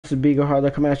this is Beagle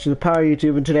Hard, coming at you the Power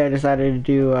YouTube, and today I decided to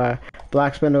do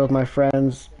Black Spindle with my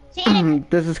friends.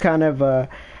 This is kind of a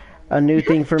new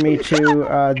thing for me too.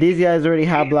 These guys already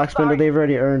have Black Spindle, they've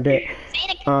already earned it.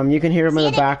 You can hear them in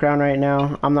the background right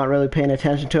now. I'm not really paying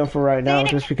attention to them for right now,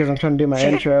 just because I'm trying to do my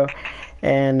intro.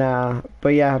 And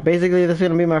but yeah, basically this is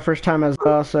going to be my first time as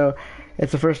well, so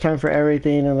it's the first time for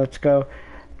everything, and let's go.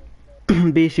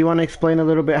 Beast, you want to explain a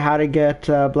little bit how to get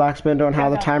Black Spindle and how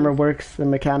the timer works, the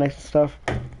mechanics and stuff?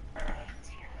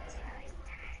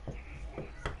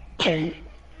 Okay,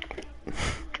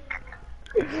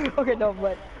 no,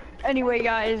 but anyway,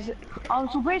 guys,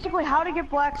 so basically how to get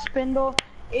Black Spindle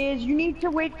is you need to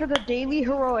wait for the daily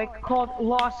heroic called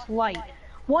Lost Light.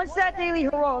 Once that daily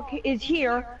heroic is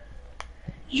here,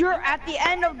 you're at the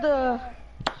end of the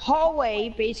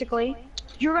hallway, basically.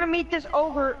 You're gonna meet this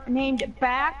ogre named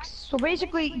Bax. So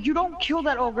basically, you don't kill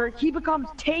that ogre, he becomes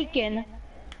taken,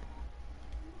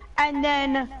 and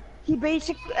then you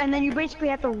basically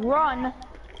have to run.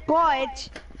 But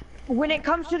when it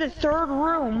comes to the third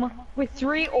room with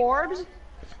 3 orbs,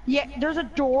 yeah, there's a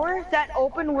door that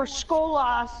opened where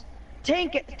Tanix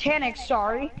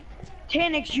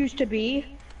used to be,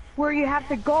 where you have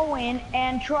to go in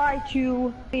and try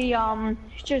to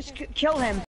just kill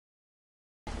him.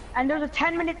 And there's a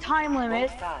 10-minute time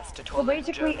limit. So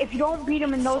basically, if you don't beat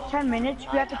him in those 10 minutes,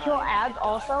 you have to kill ads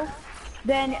also.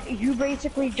 Then you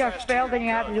basically just failed, and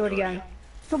you have to do it again.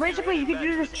 So basically, you can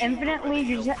do this infinitely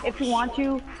if you want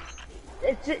to.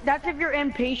 That's if you're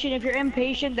impatient. If you're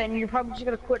impatient, then you're probably just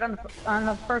gonna quit on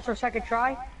the first or second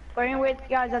try. But anyway,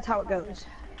 guys, that's how it goes.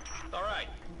 All right.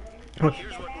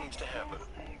 Here's what needs to happen.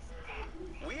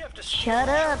 We have to shut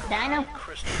up, Dino.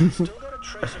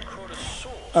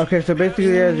 Okay, so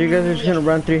basically, guys, you guys are just gonna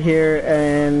run through here,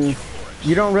 and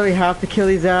you don't really have to kill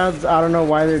these ads. I don't know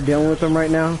why they're dealing with them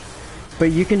right now,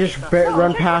 but you can just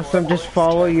run past them. Just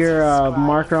follow your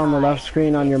marker on the left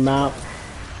screen on your map,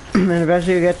 and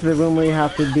eventually you get to the room where you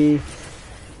have to be.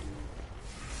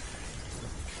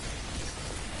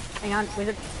 Hang on,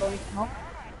 wizard.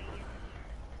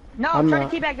 No, I'm trying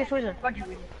to teabag this wizard. Fuck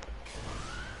you.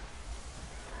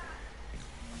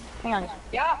 Hang on.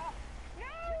 Yeah.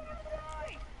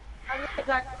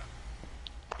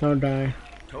 Don't die.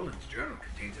 Toland's journal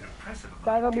contains an impressive amount.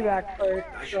 Guys, I'll be back for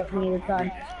the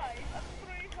time.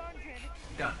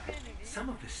 Done. Some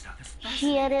of this stuff is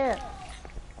Shut up.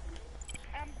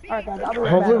 Alright, guys, I'll be right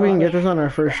Hopefully back. we can get this on our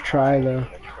first try, though.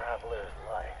 Traveler's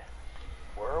light.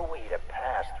 Were we to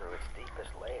pass through its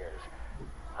deepest layers,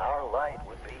 our light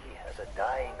would be as a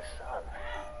dying sun.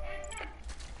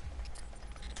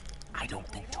 I don't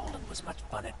think Toland was much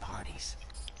fun at parties.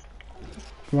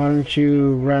 Why don't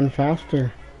you run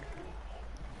faster?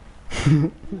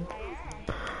 If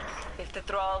the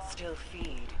thralls still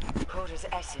feed, Coda's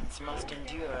essence must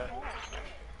endure.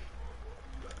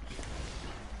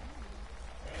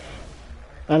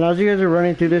 And as you guys are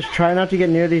running through this, try not to get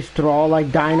near these thrall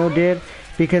like Dino did,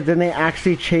 because then they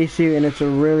actually chase you, and it's a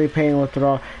really pain with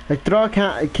thrall. Like thrall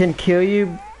can kill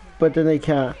you, but then they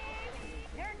can't.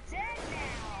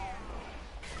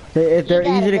 They're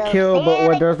easy to kill, but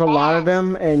when there's a lot of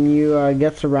them and you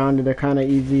get surrounded, they're kind of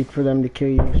easy for them to kill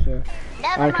you. So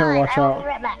I kind of watch out.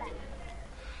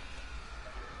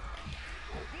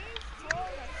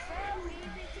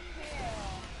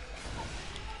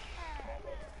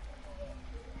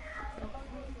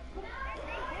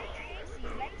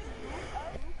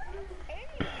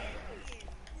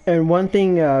 And one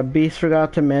thing Beast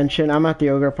forgot to mention, I'm at the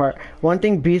ogre part. One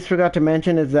thing Beast forgot to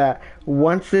mention is that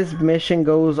once this mission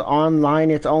goes online,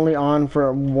 it's only on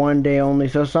for 1 day only.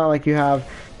 So it's not like you have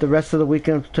the rest of the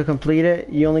weekend to complete it.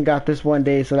 You only got this 1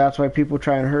 day, so that's why people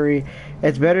try and hurry.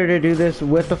 It's better to do this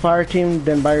with the fire team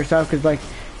than by yourself, because like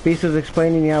Beast was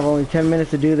explaining, you have only 10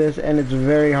 minutes to do this, and it's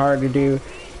very hard to do.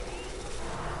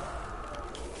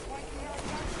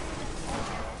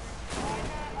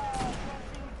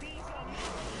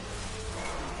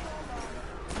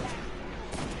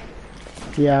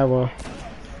 Yeah, well.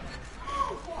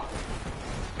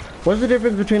 What's the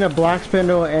difference between a Black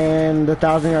Spindle and the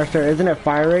 1,000-yard stare? Isn't it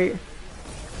fire rate?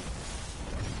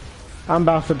 I'm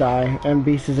about to die, and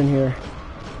Beast is in here.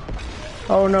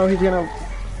 Oh no, he's gonna...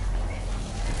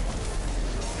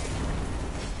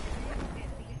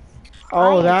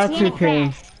 Oh, that's who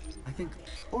came. I think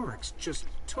Oryx just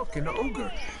took an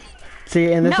ogre.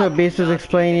 See, and this is what Beast was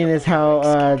explaining, is how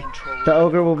the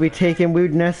ogre will be taken. We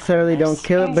necessarily don't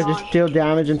kill it, but just deal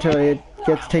damage until it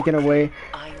gets taken away.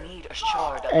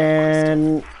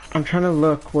 And I'm trying to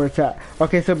look where it's at.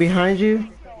 Okay, so behind you.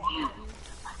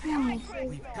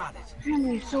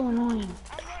 So annoying.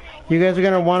 You guys are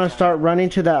gonna want to start running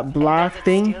to that black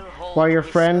thing. while your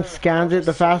friend scans it.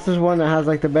 The fastest one that has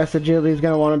like the best agility is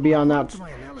gonna want to be on that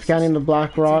scanning the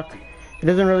black rock. It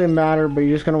doesn't really matter, but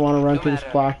you're just gonna want to run through this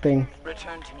black thing.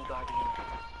 Return to me, Guardian.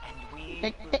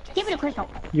 And we... Give me the crystal.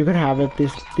 You could have it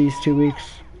these 2 weeks.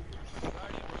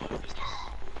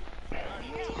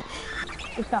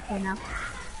 We're stuck here now.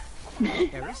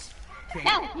 Harris? Kane?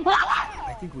 No!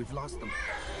 I think we've lost them.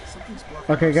 Something's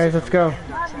blocking. Okay, guys, let's go.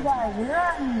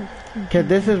 Okay,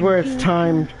 this is where it's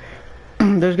timed.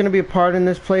 There's gonna be a part in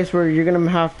this place where you're gonna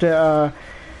have to,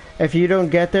 if you don't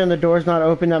get there and the door's not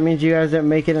open, that means you guys didn't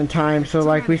make it in time. So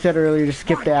like we said earlier, just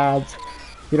skip the ads.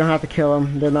 You don't have to kill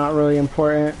them. They're not really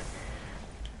important.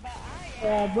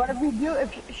 What if we do?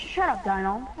 Shut up,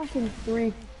 Dino. Fucking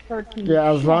 3:13.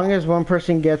 Yeah, as long as one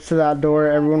person gets to that door,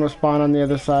 everyone will spawn on the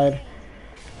other side.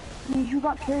 Means you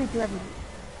got carried through everything.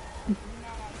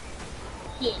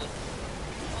 Yeah.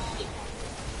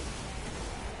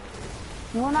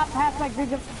 You will not pass my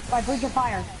bridge of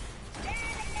fire.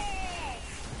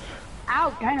 Ow,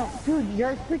 Dino, dude,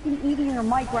 you're freaking eating your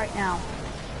mic right now.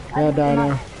 Yeah,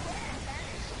 Dino.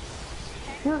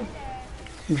 Dude.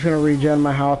 I'm just gonna regen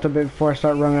my health a bit before I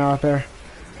start running out there.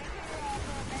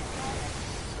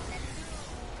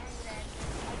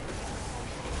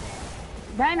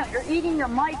 Dino, you're eating your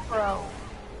mic, bro.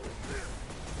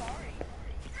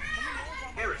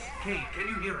 Harris, Kane, can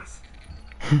you hear us?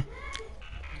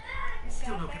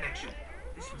 Still no connection.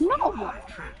 This was No. a live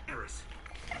trap, Harris.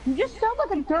 You just sound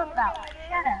like a dirt bag.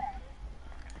 Shut up.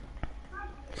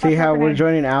 See how we're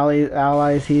joining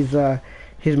allies? He's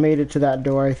made it to that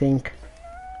door, I think.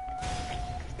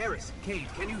 Harris, Kane,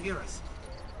 can you hear us?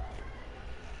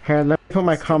 Here, let me put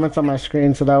my comments on my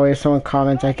screen so that way if someone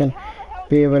comments I can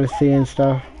be able to see and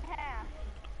stuff.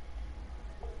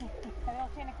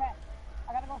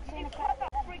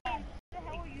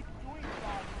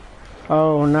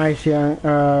 Oh, nice, Young.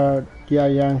 Yeah,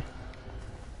 Young.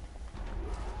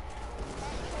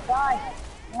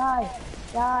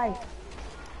 Die.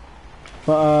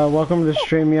 Well, welcome to the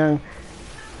stream, Young.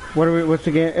 What's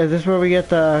the game? Is this where we get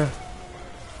the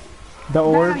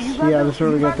orbs? Yeah, this is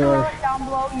where we get the orbs. Down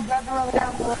below, you grab the rubber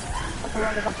down below. The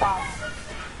rubber goes pop.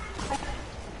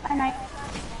 Night.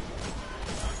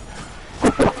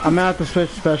 I'm gonna have to switch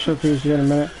specialties here in a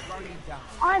minute.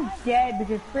 I'm dead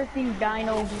because freaking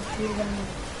Dino is shooting me.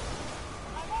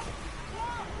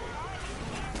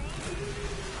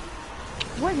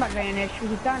 Where's my vanish?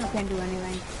 Because Dino can't do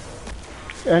anything.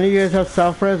 Any of you guys have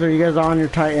self-res or are you guys on your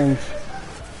Titans?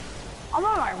 I'm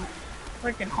on my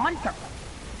freaking hunter.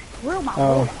 Where am I?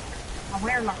 Oh.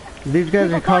 Where am I? These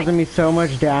guys are causing me so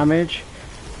much damage.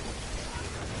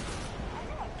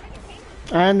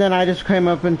 And then I just came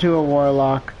up into a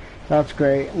warlock. That's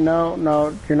great. No,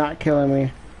 you're not killing me.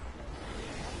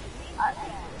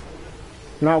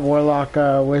 Not warlock,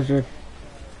 wizard.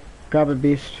 Grab a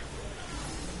beast.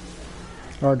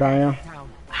 Or Dino.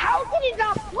 How did it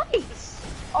not place?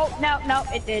 Oh, no,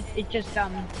 it did. It just,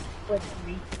 flipped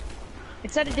me.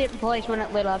 It said it didn't place when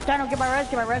it lit up. Dino, get my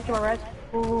res.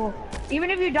 Ooh.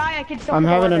 Even if you die, I can still. I'm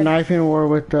having a knifing war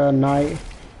with the knight.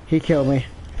 He killed me.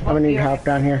 I'm gonna need help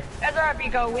down here. That's alright,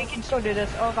 Pico. We can still do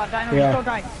this. Oh god, Dino, Yeah. still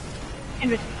dying.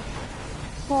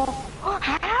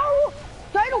 How?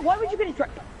 Dino, why would you get a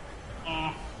trap?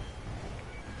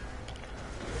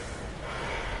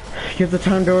 Give the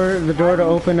door to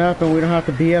open up, and we don't have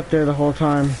to be up there the whole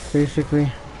time.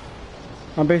 Basically,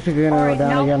 I'm basically gonna go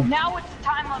down again. Now it's the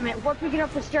time limit. We're picking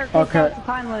up the staircase. Okay. Now it's the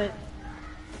time limit.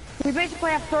 We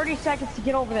basically have 30 seconds to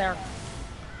get over there.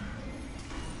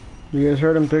 You guys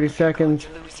heard him. 30 seconds.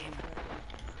 Lose him.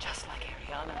 Just like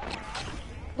Ariana.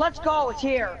 Let's go. It's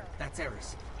here. That's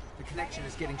Eris. The connection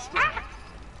is getting stronger.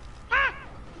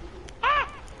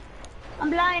 I'm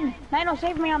blind. Dino,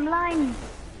 save me. I'm blind.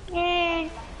 Eh.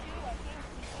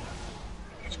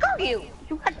 Screw you.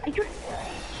 You.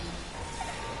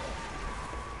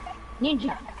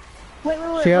 Ninja. Wait.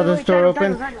 See how this door Dino,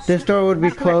 opened? Dino. This door would be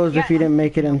That's correct. closed if you didn't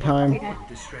make it in time.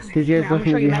 These guys I'm left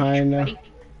me sure you behind managed. now.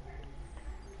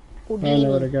 I don't know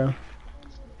where to go.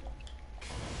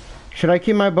 Should I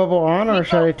keep my bubble on or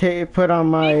should I put on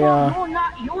my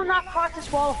You will not cross this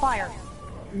wall of fire.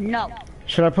 No.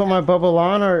 should I put my bubble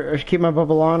on or keep my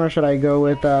bubble on or should I go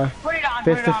with Put it on.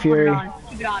 Fist of Fury? Put it on.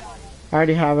 Keep it on. I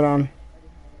already have it on.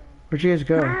 Where'd you guys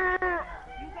go?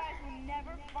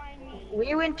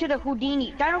 We went to the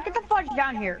Houdini. Dino, get the fudge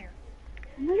down here.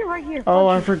 No, you're right here. Oh,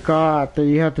 I forgot that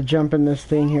you have to jump in this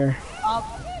thing here.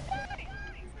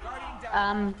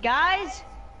 Guys,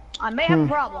 I may have a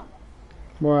problem.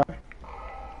 What?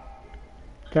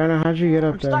 Dino, how'd you get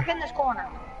up I'm there? stuck in this corner.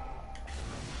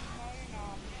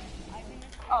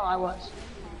 Oh, I was.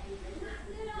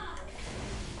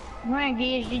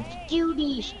 Do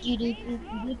this.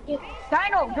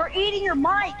 Dino, you're eating your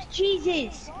mic.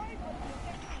 Jesus.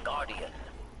 Guardian,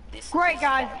 this Great, is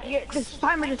guys. Alex. Yeah, this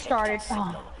timer just started.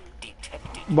 Signal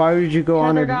detected. Why did you go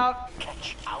on Tethered a... out.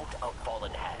 Catch out of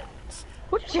fallen hands.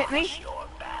 What just hit me? Watch your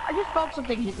back. I just felt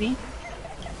something hit me.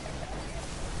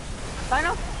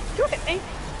 Dino, you hit me.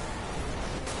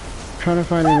 Trying to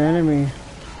find an enemy.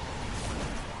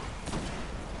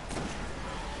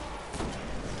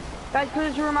 Guys, clear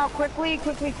this room out quickly.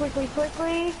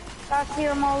 Gotta clear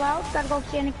them all out. Gotta go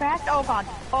standing fast. Oh god.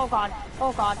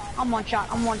 I'm one shot.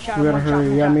 We gotta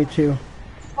hurry. Yeah, me too.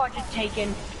 Fudge is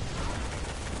taken.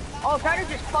 Oh, Ryder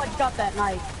just fudged up that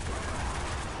night.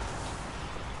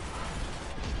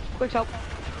 Quick soap.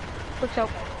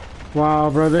 Wow,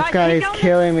 bro, this Guys, guy take is down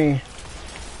killing me.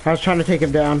 I was trying to take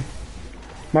him down.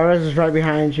 My res is right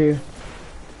behind you.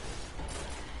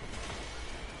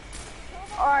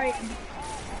 Alright.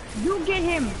 You get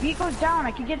him. Pico's down.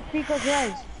 I can get Pico's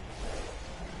res.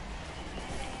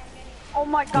 Oh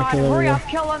my god, Okay, hurry up,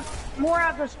 kill him. More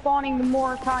after spawning, the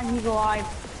more time he's alive.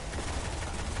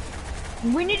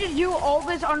 We need to do all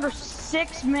this under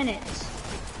 6 minutes.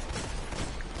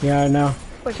 Yeah, I know.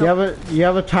 Wait, You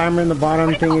have a timer in the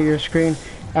bottom thing of your screen,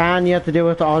 and you have to deal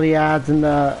with all the ads in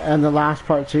the last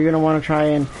part. So you're gonna want to try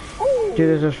and do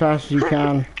this as fast as you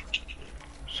can.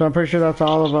 So I'm pretty sure that's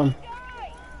all of them.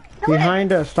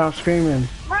 Behind us, stop screaming.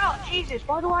 Bro, Jesus,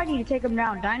 why do I need to take him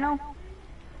down, Dino?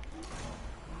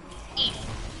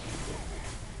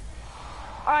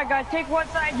 Alright guys, take one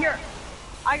side here.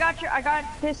 I got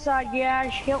this side, yeah,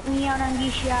 help me out on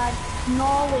this side.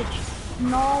 Knowledge.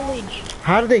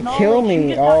 How did they kill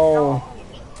me? Oh.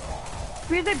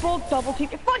 Because they both double team.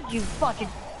 Fuck you, fucking.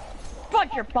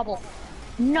 Fuck your bubble.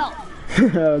 No.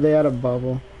 They had a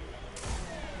bubble.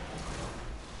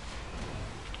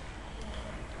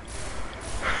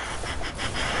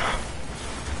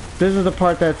 This is the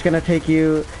part that's gonna take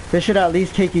you, this should at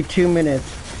least take you 2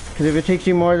 minutes. Because if it takes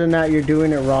you more than that, you're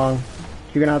doing it wrong.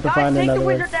 You're gonna have to find take another the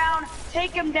way. wizard down.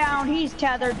 Take him down. He's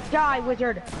tethered. Die,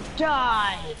 wizard.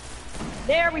 Die.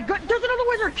 There we go. There's another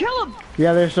wizard. Kill him.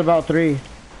 Yeah, there's about 3.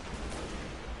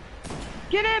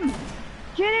 Get him.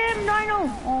 Get him,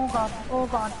 Dino. Oh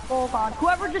god.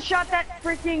 Whoever just shot that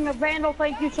freaking vandal,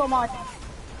 thank you so much.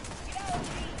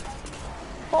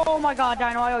 Oh my god,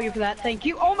 Dino, I owe you for that. Thank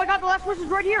you. Oh my god, the last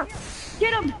wizard's right here.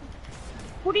 Get him.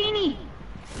 Houdini.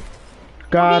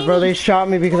 God, bro, they shot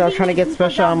me because I was trying to get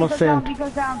special ammo He sent.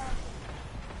 goes down.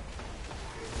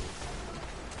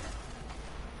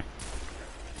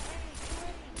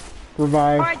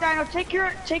 Revive. Alright, Dino, take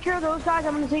care of those guys.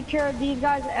 I'm gonna take care of these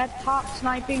guys at top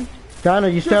sniping. Dino,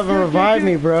 you still haven't revived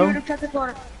me, bro. Dude, check this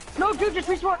order. No, dude, just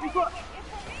respawn.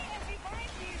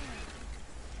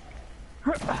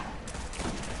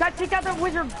 Guys, take out the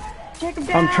wizard. Take him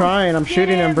down. I'm trying. I'm Get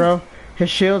shooting him, bro. His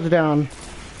shield's down.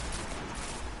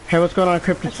 Hey, what's going on,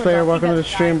 Cryptid Slayer? Welcome to the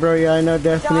stream, bro. Yeah, I know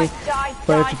Destiny,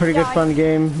 but it's a pretty good fun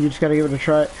game. You just gotta give it a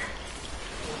try.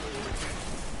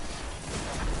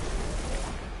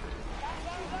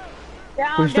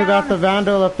 We still got the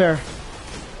Vandal up there.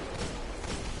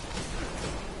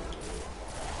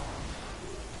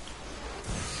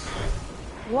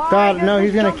 God, no,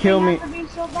 he's gonna kill me.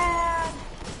 So bad?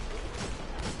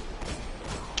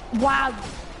 Wow.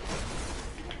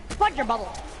 Fudge your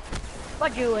bubble.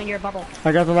 Fudge you in your bubble.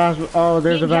 I got the last. Oh,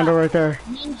 there's a Vandal right there.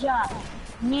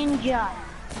 Ninja.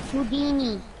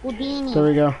 Houdini. There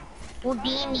we go.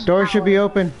 Houdini. Door should be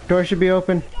open. Door should be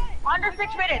open. Under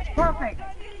 6 minutes. Perfect.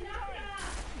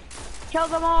 Kill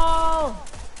them all.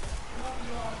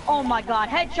 Oh my god.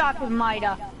 Headshot with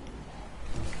Mida.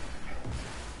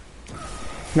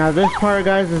 Now this part,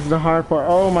 guys, is the hard part.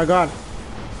 Oh my god.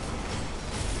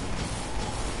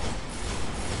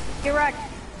 Get wrecked.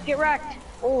 Get wrecked.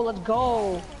 Oh, let's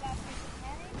go.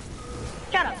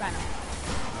 Shut up, Venom.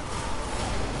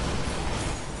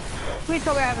 Please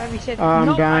tell me I have heavy synth. I'm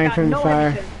Nope, dying I got from no the fire.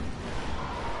 heavy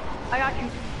synth. I got you.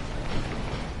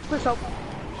 Please hope.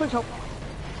 Please hope.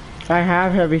 I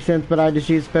have heavy synth, but I just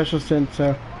use special synth,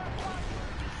 so.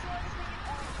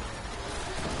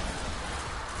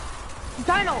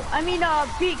 Dino, I mean,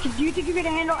 Pete, do you think you can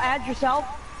handle ads yourself?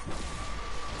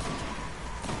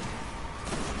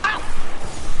 Ow!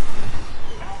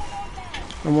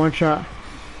 I'm one shot.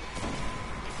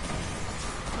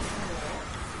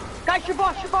 Guys, your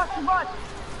boss.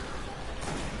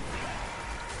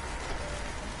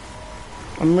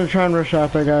 I'm gonna try and rush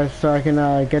out there, guys, so I can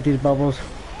get these bubbles.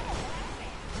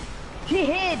 He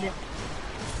hid.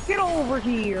 Get over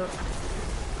here.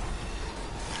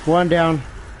 One down.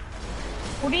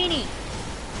 Houdini.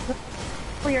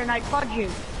 For your night, fudge you.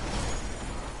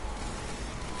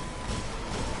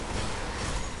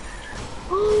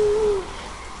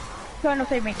 Dino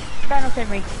save me. Dino save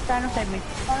me. Dino save me.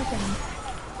 Dino save me.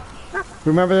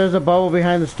 Remember, there's a bubble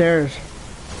behind the stairs.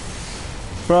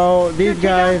 Bro, these Dude,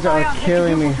 guys are Zion,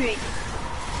 killing me.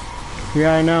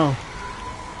 Yeah, I know.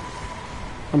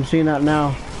 I'm seeing that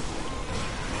now.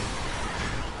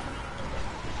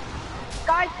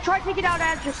 Guys, try taking out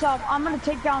ads yourself. I'm gonna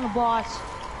take down the boss.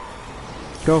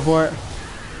 Go for it.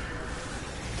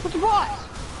 What's the boss?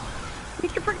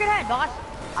 Beat your freaking head, boss.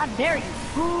 I dare you.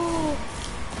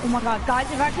 Oh my god,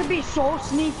 guys, if I could be so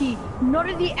sneaky, none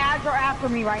of the ads are after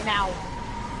me right now.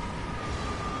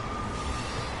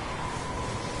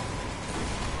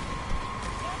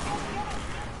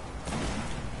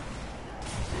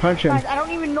 Punch him. Guys, I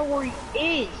don't even know where he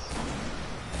is.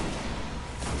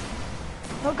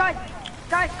 No, guys,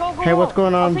 go. Hey, what's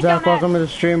going on, Zach? Welcome to the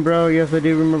stream, bro. Yes, I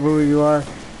do remember who you are.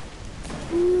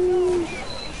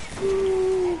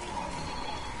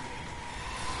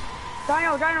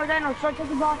 Dino, start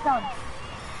taking boss down.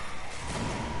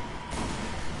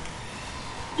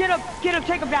 Get him,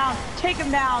 take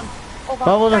him down. Oh, God.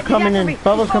 Bubbles are Guys, coming in.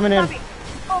 Bubbles coming in. He's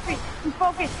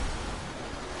focused.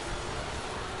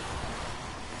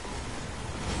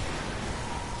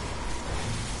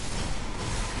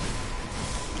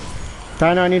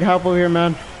 Dino, I need help over here,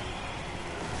 man.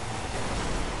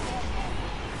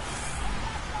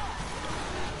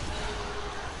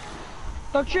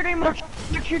 Don't shoot him.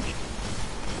 Don't shoot.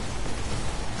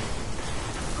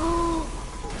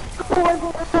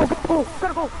 Go.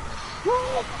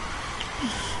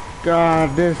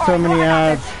 God, there's so many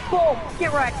ads. Boom,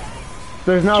 get wrecked.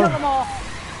 There's no. Kill them all.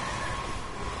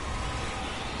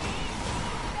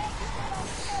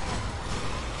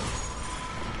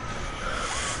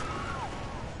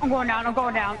 I'm going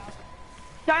down.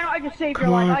 Dino, I just saved your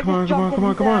life. I just jumped in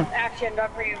the action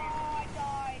done for you.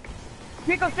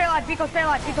 Pico, stay alive.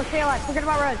 Forget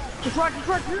about res. Just run.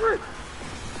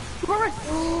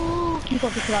 Pico,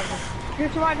 just survive. You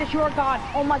survived this, you are gone.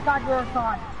 Oh my god, you are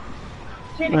gone.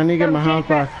 I need to get my health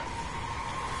back.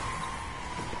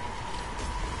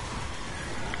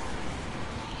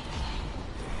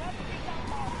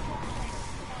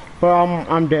 Well,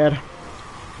 I'm dead.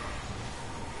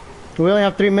 We only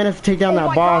have 3 minutes to take down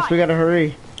that boss. We gotta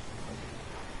hurry.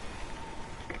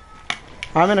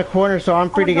 I'm in a corner, so I'm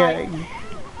free to get...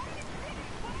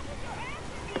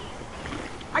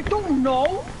 I don't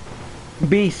know.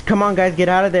 Beast, come on guys, get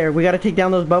out of there. We gotta take down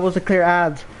those bubbles to clear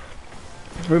ads.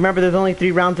 Remember, there's only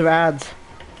 3 rounds of ads.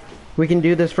 We can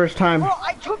do this first time. Bro,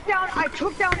 I took down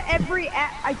every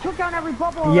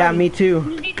bubble already. Yeah, me too.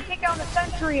 You need to take down the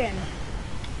sentry in.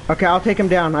 Okay, I'll take him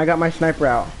down. I got my sniper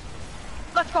out.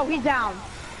 Let's go, he's down.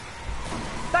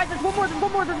 Guys, there's one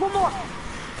more.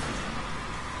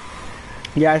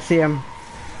 Yeah, I see him.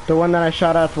 The one that I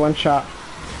shot at's one shot.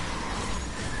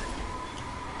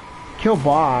 Kill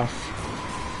boss.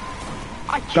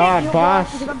 I can't God, kill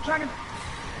boss. because I'm trying to...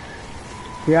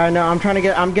 Yeah, I know.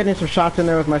 I'm getting some shots in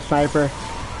there with my sniper.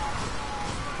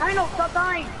 I know, stop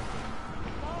dying.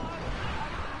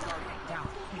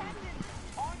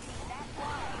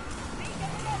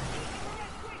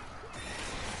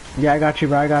 Yeah, I got you,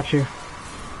 bro. I got you.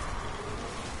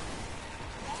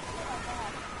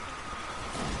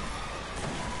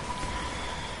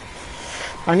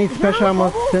 I need special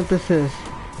ammo synthesis.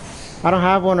 I don't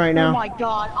have one right now. Oh my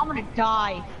god, I'm gonna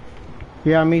die.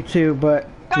 Yeah, me too, but,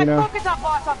 you Guys, know. focus on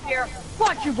boss up here.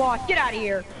 Fuck you, boss. Get out of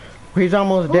here. He's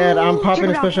almost dead. I'm Ooh, popping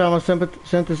a check it out. special ammo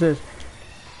synthesis.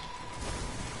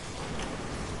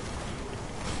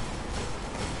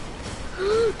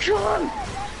 Kill him.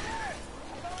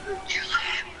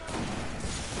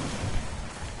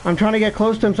 I'm trying to get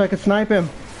close to him so I can snipe him.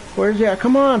 Where's he at?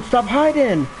 Come on, stop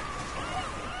hiding.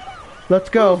 Let's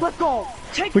go. Let's go.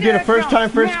 Take We did it first time,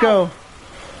 first go.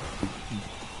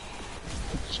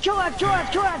 Kill that.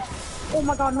 Oh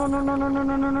my god, no.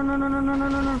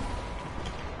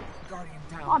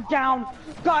 I'm down.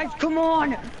 Guys, come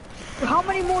on. How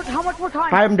much more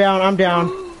time? I'm down. Dino,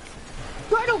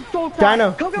 don't die.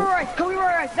 Dino. Come here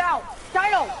right now.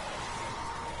 Dino.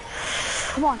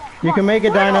 Come on. You can make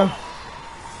it, Dino.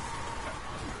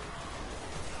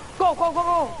 Go.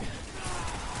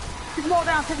 Take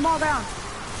them all down.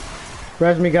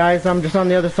 Res me, guys. I'm just on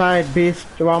the other side, Beast.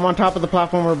 Well, I'm on top of the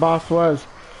platform where boss was.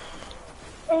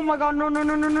 Oh my god, no.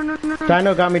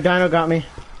 Dino got me.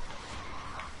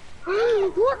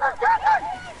 What the heck?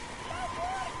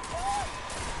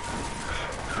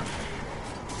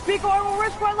 Pico, I will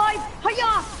risk my life.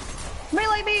 Hiya!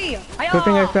 Melee me. Hiya! Good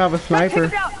thing I still have a sniper.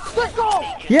 Take him down. Let's go.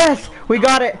 Yes, we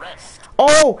got it.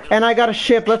 Oh, and I got a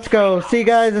ship. Let's go. See,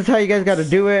 guys, that's how you guys got to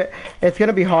do it. It's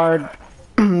gonna be hard.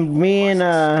 Me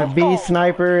and B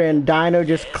Sniper and Dino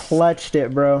just clutched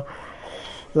it, bro.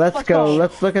 Let's go.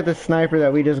 Let's look at the sniper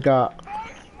that we just got.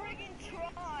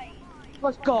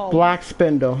 Let's go. Black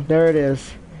Spindle. There it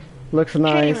is. Looks Can't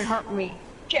nice. even hurt me.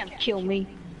 Can't kill me.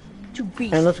 Two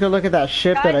beasts. And let's go look at that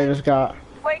ship that I just got.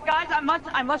 Wait, guys,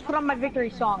 I must put on my victory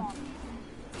song.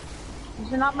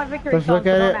 This is not my victory Let's song. look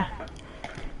at it.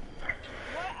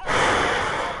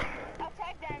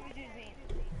 Attack damage is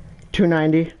in.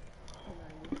 290.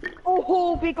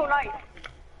 Oh, Pico Knight.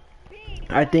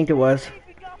 I think it was.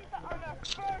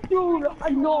 Dude,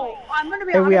 no. I'm gonna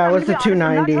be Oh, honest. yeah, I'm it was gonna the be honest.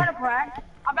 290.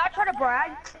 I'm not trying to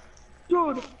brag.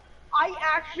 Dude,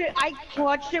 I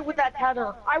clutched it with that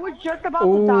tether. I was just about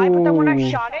to die, but then when I Ooh.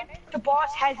 shot it, the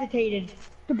boss hesitated.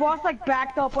 The boss like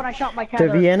backed up when I shot my The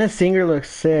tether. Vienna Singer looks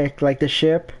sick, like the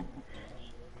ship.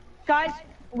 Guys,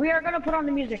 we are gonna put on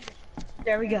the music.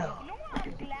 There we go.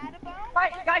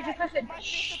 Guys, just listen.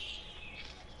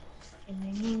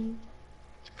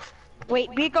 Wait,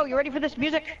 Biko, you ready for this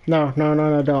music? No, don't.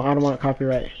 I don't want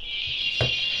copyright.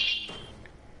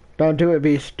 Don't do it,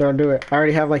 Beast. Don't do it. I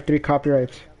already have like 3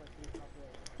 copyrights.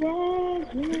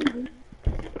 Alright,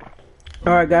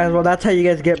 guys. Well, that's how you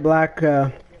guys get Black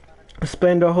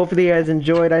Spindle. Hopefully you guys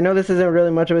enjoyed. I know this isn't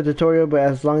really much of a tutorial, but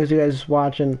as long as you guys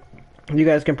watch, and you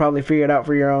guys can probably figure it out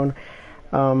for your own.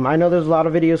 I know there's a lot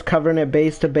of videos covering it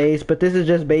base to base, but this is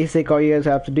just basic. All you guys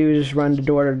have to do is just run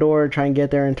door to door, try and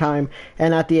get there in time,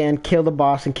 and at the end, kill the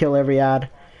boss and kill every ad.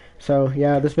 So,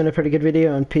 yeah, this has been a pretty good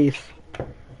video, and peace.